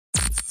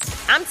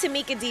I'm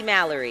Tamika D.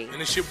 Mallory.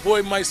 And it's your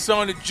boy, my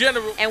son, the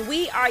General. And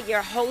we are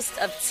your hosts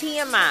of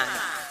TMI.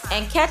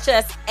 And catch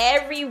us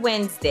every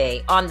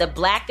Wednesday on the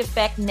Black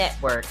Effect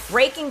Network,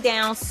 breaking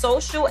down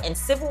social and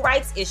civil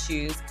rights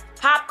issues,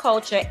 pop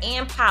culture,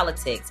 and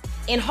politics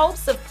in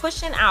hopes of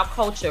pushing our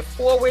culture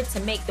forward to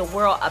make the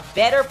world a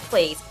better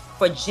place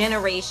for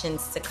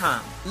generations to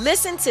come.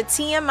 Listen to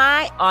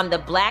TMI on the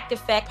Black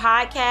Effect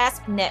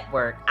Podcast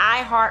Network,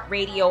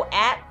 iHeartRadio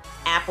app,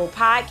 Apple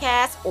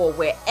Podcasts, or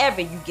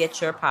wherever you get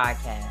your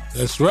podcasts.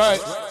 That's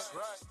right.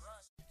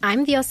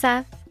 I'm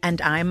Diosa.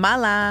 And I'm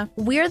Mala.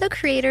 We're the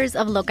creators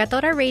of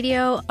Locatora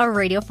Radio, a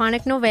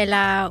radiophonic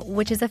novela,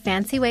 which is a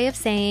fancy way of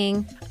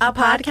saying a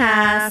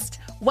podcast.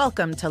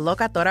 Welcome to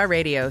Locatora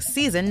Radio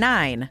Season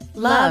 9.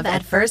 Love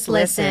at First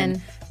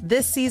Listen.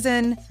 This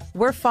season,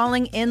 we're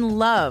falling in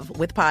love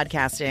with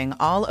podcasting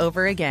all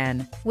over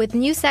again. With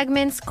new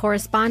segments,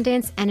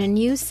 correspondence, and a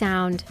new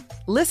sound.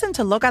 Listen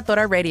to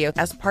Locatora Radio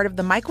as part of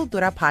the My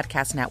Cultura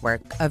Podcast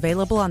Network,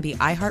 available on the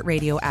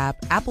iHeartRadio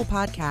app, Apple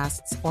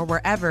Podcasts, or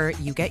wherever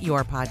you get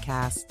your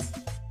podcasts.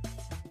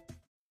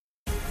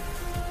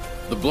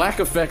 The Black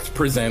Effect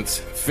presents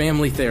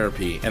Family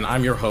Therapy, and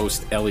I'm your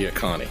host, Elliot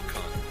Connie.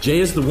 Jay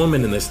is the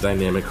woman in this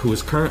dynamic who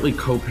is currently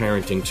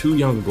co-parenting 2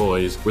 young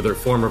boys with her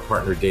former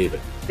partner, David.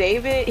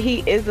 David,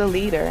 he is a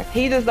leader.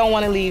 He just don't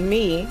want to leave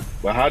me.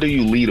 But how do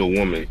you lead a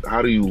woman?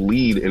 How do you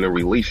lead in a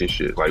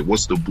relationship? Like,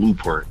 what's the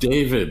blueprint?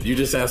 David, you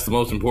just asked the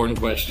most important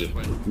question.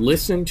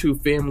 Listen to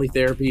Family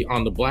Therapy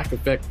on the Black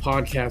Effect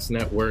Podcast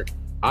Network,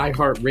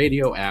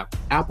 iHeartRadio app,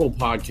 Apple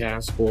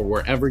Podcasts, or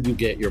wherever you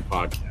get your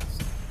podcasts.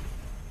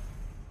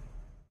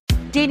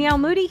 Danielle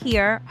Moody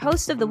here,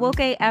 host of the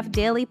Woke AF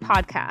Daily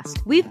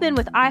podcast. We've been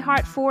with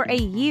iHeart for a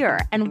year,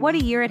 and what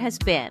a year it has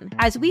been.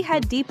 As we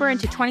head deeper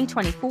into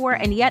 2024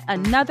 and yet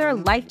another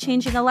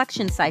life-changing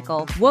election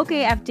cycle, Woke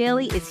AF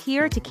Daily is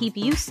here to keep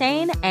you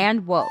sane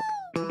and woke.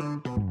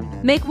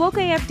 Make Woke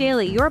AF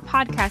Daily your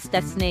podcast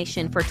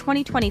destination for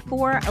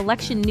 2024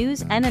 election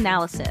news and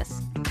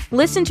analysis.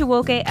 Listen to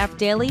Woke AF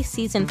Daily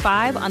Season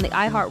 5 on the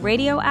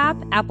iHeartRadio app,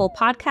 Apple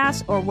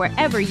Podcasts, or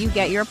wherever you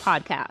get your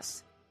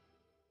podcasts.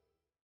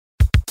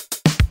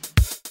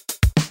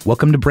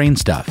 Welcome to Brain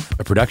Stuff,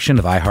 a production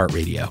of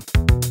iHeartRadio.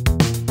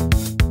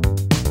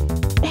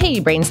 Hey,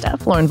 Brain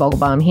Stuff, Lauren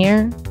Vogelbaum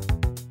here.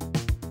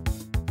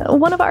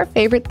 One of our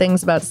favorite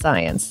things about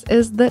science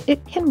is that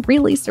it can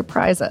really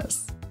surprise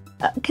us.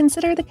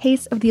 Consider the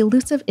case of the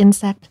elusive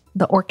insect,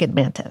 the orchid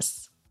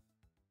mantis.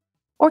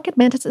 Orchid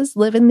mantises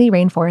live in the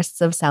rainforests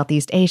of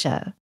Southeast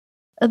Asia.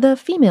 The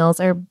females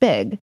are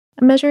big,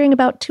 measuring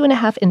about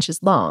 2.5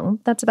 inches long,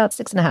 that's about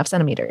 6.5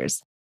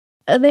 centimeters.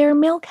 Their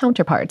male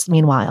counterparts,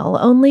 meanwhile,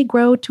 only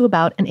grow to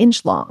about 1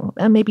 inch long,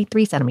 maybe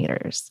 3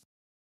 centimeters.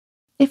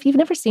 If you've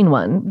never seen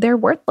one, they're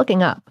worth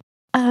looking up.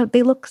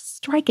 They look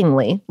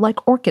strikingly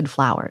like orchid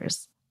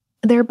flowers.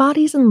 Their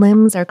bodies and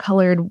limbs are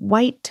colored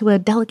white to a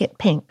delicate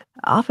pink,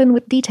 often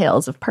with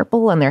details of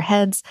purple on their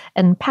heads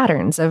and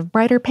patterns of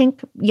brighter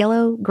pink,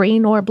 yellow,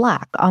 green, or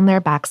black on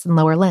their backs and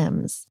lower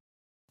limbs.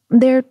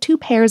 Their 2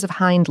 pairs of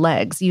hind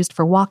legs used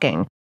for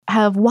walking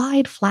have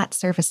wide, flat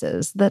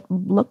surfaces that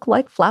look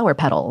like flower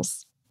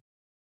petals.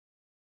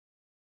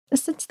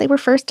 Since they were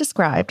first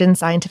described in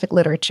scientific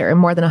literature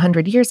more than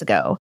 100 years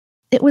ago,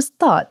 it was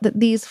thought that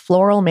these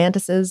floral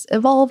mantises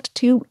evolved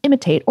to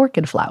imitate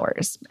orchid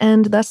flowers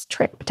and thus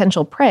trick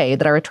potential prey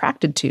that are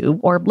attracted to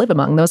or live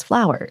among those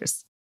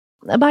flowers.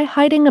 By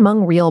hiding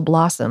among real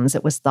blossoms,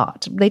 it was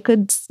thought, they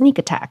could sneak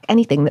attack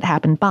anything that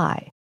happened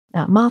by,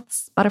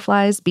 moths,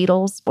 butterflies,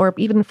 beetles, or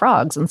even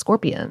frogs and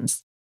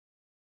scorpions.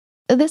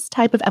 This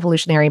type of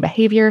evolutionary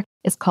behavior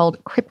is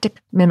called cryptic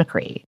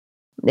mimicry.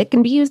 It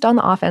can be used on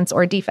the offense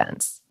or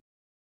defense.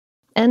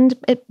 And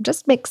it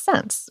just makes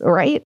sense,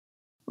 right?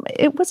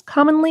 It was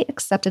commonly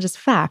accepted as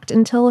fact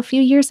until a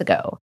few years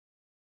ago.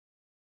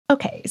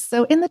 Okay,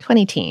 so in the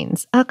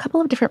 20-teens, a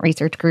couple of different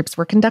research groups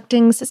were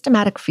conducting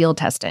systematic field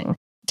testing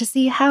to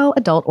see how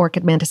adult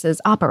orchid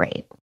mantises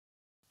operate.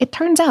 It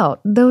turns out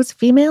those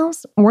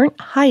females weren't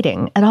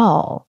hiding at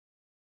all.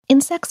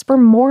 Insects were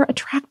more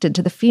attracted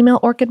to the female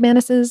orchid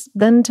mantises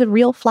than to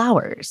real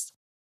flowers.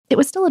 It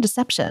was still a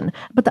deception,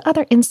 but the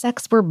other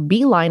insects were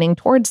beelining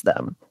towards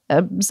them,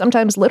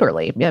 sometimes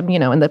literally,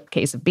 in the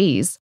case of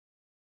bees.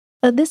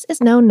 This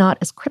is known not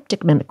as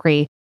cryptic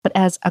mimicry, but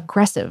as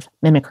aggressive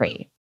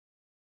mimicry.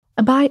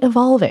 By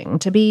evolving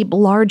to be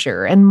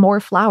larger and more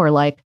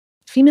flower-like,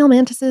 female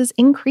mantises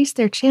increase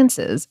their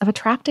chances of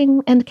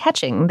attracting and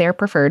catching their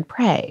preferred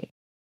prey.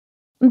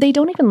 They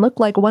don't even look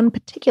like one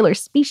particular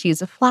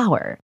species of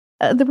flower.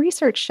 The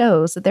research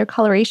shows that their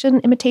coloration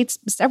imitates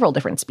several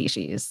different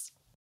species.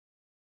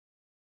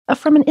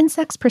 From an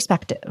insect's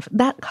perspective,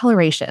 that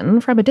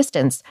coloration, from a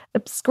distance,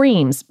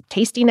 screams,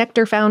 "Tasty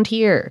nectar found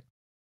here."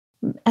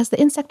 As the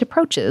insect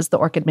approaches the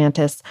orchid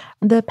mantis,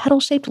 the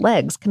petal-shaped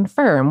legs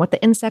confirm what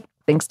the insect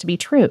thinks to be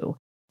true.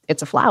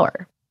 It's a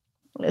flower.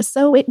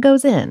 So it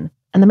goes in,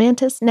 and the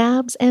mantis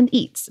nabs and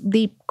eats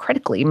the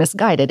critically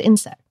misguided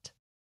insect.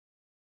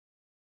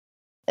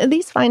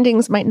 These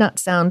findings might not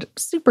sound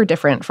super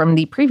different from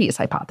the previous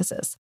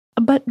hypothesis,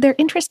 But they're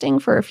interesting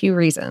for a few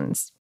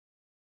reasons.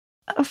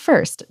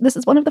 First, this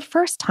is one of the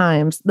first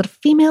times that a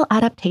female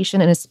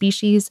adaptation in a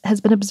species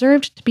has been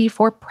observed to be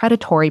for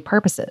predatory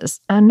purposes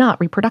and not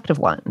reproductive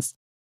ones.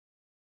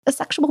 A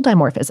sexual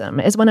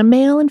dimorphism is when a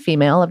male and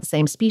female of the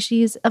same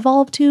species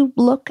evolve to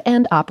look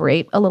and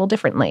operate a little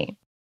differently.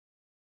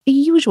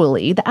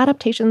 Usually, the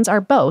adaptations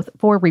are both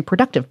for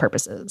reproductive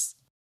purposes.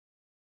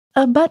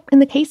 But in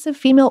the case of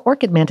female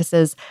orchid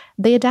mantises,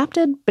 they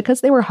adapted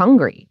because they were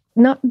hungry,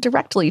 not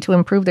directly to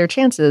improve their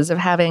chances of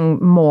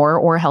having more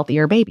or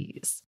healthier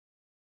babies.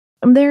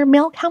 Their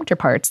male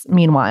counterparts,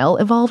 meanwhile,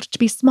 evolved to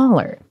be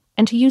smaller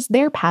and to use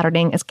their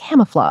patterning as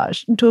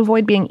camouflage to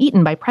avoid being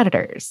eaten by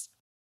predators.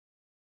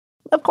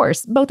 Of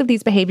course, both of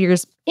these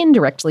behaviors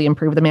indirectly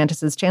improve the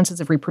mantis's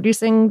chances of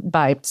reproducing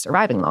by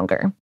surviving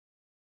longer.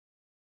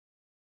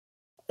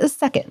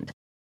 Second,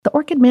 the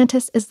orchid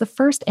mantis is the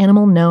first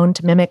animal known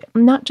to mimic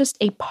not just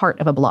a part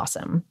of a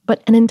blossom,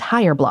 but an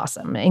entire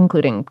blossom,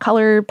 including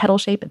color, petal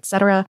shape,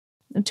 etc.,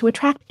 to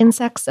attract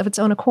insects of its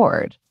own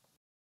accord.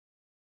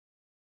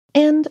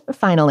 And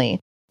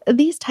finally,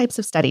 these types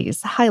of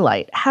studies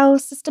highlight how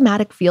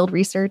systematic field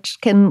research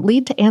can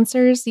lead to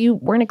answers you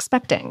weren't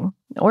expecting,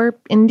 or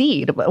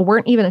indeed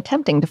weren't even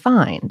attempting to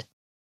find.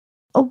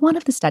 One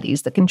of the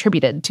studies that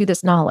contributed to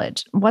this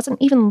knowledge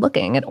wasn't even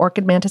looking at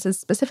orchid mantises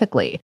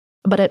specifically,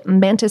 but at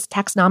mantis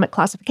taxonomic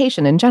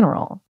classification in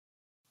general.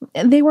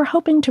 They were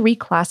hoping to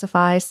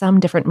reclassify some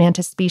different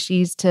mantis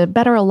species to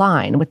better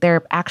align with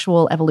their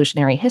actual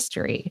evolutionary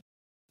history.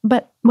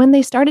 But when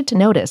they started to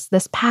notice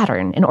this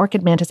pattern in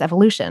orchid mantis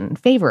evolution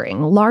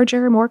favoring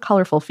larger, more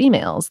colorful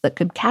females that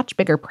could catch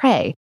bigger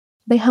prey,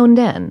 they honed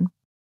in.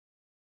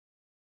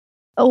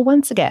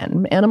 Once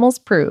again, animals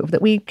prove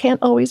that we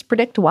can't always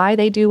predict why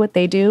they do what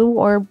they do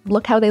or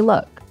look how they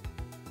look.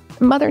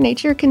 Mother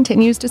Nature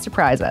continues to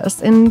surprise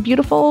us in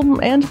beautiful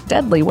and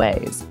deadly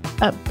ways,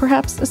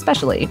 perhaps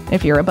especially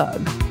if you're a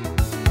bug.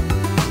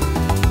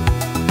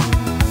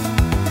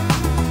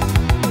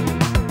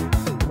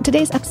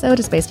 Today's episode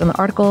is based on the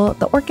article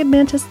 "The Orchid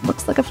Mantis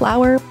Looks Like a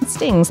Flower,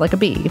 Stings Like a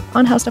Bee"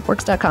 on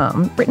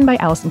HowStuffWorks.com, written by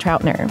Allison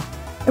Troutner.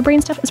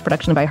 Brainstuff is a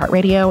production of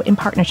iHeartRadio in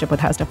partnership with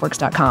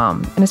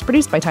HowStuffWorks.com and is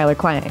produced by Tyler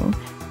Klang.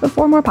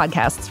 For more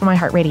podcasts from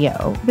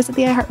iHeartRadio, visit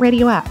the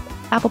iHeartRadio app,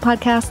 Apple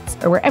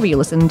Podcasts, or wherever you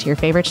listen to your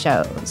favorite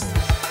shows.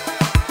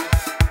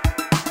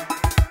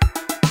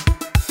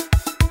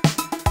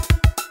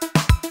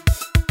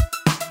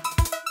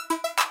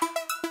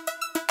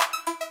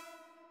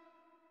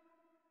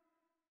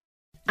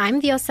 I'm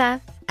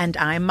Diosa. And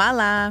I'm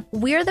Mala.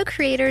 We're the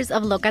creators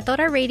of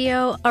Locatora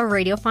Radio, a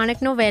radiophonic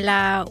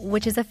novela,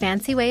 which is a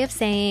fancy way of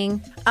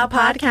saying a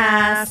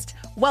podcast.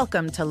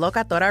 Welcome to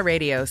Locatora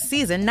Radio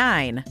Season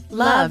 9.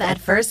 Love at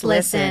First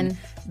Listen.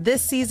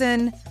 This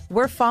season,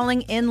 we're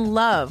falling in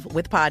love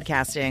with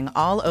podcasting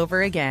all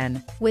over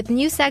again. With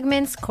new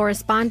segments,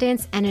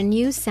 correspondence, and a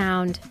new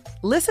sound.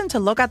 Listen to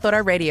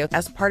Locatora Radio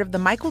as part of the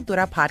My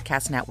Cultura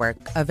Podcast Network,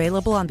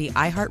 available on the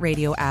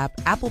iHeartRadio app,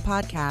 Apple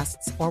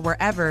Podcasts, or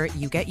wherever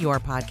you get your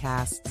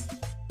podcasts.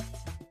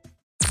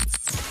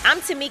 I'm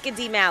Tamika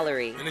D.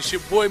 Mallory. And it's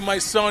your boy, my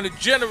son, the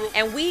General.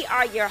 And we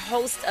are your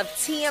hosts of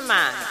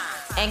TMI.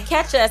 And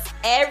catch us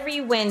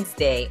every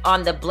Wednesday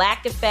on the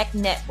Black Effect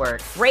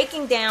Network,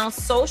 breaking down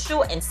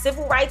social and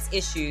civil rights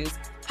issues,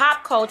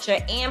 pop culture,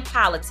 and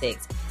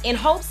politics in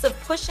hopes of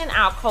pushing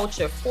our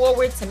culture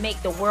forward to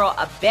make the world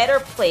a better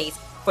place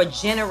for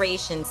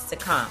generations to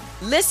come.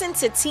 Listen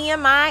to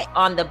TMI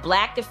on the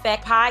Black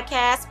Effect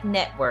Podcast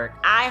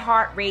Network,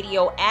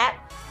 iHeartRadio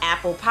app,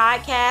 Apple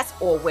Podcasts,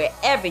 or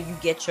wherever you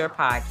get your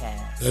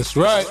podcasts. That's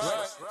right.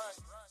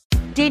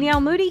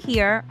 Danielle Moody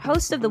here,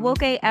 host of the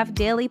Woke AF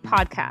Daily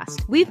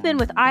podcast. We've been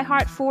with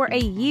iHeart for a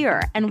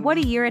year, and what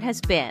a year it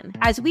has been.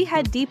 As we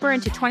head deeper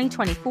into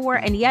 2024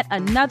 and yet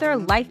another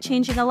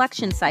life-changing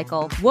election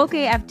cycle, Woke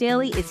AF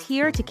Daily is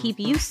here to keep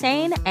you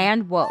sane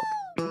and woke.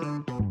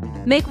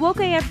 Make Woke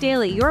AF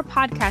Daily your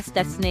podcast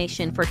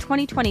destination for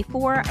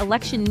 2024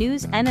 election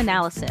news and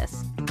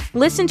analysis.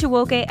 Listen to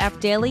Woke AF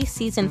Daily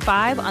Season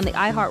 5 on the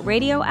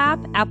iHeartRadio app,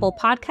 Apple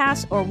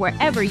Podcasts, or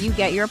wherever you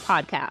get your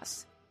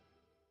podcasts.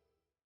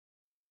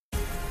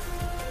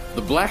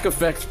 The Black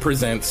Effect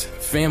presents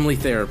Family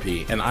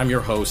Therapy, and I'm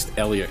your host,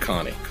 Elliot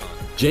Connie.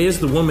 Jay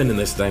is the woman in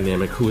this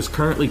dynamic who is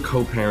currently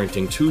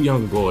co-parenting 2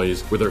 young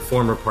boys with her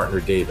former partner,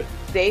 David.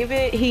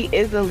 David, he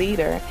is a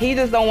leader. He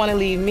just don't want to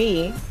leave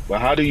me.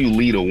 But how do you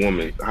lead a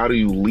woman? How do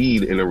you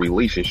lead in a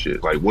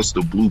relationship? Like, what's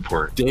the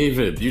blueprint?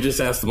 David, you just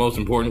asked the most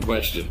important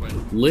question.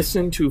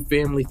 Listen to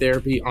Family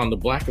Therapy on the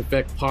Black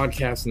Effect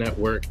Podcast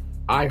Network,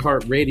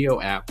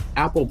 iHeartRadio app,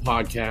 Apple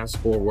Podcasts,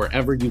 or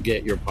wherever you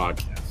get your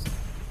podcasts.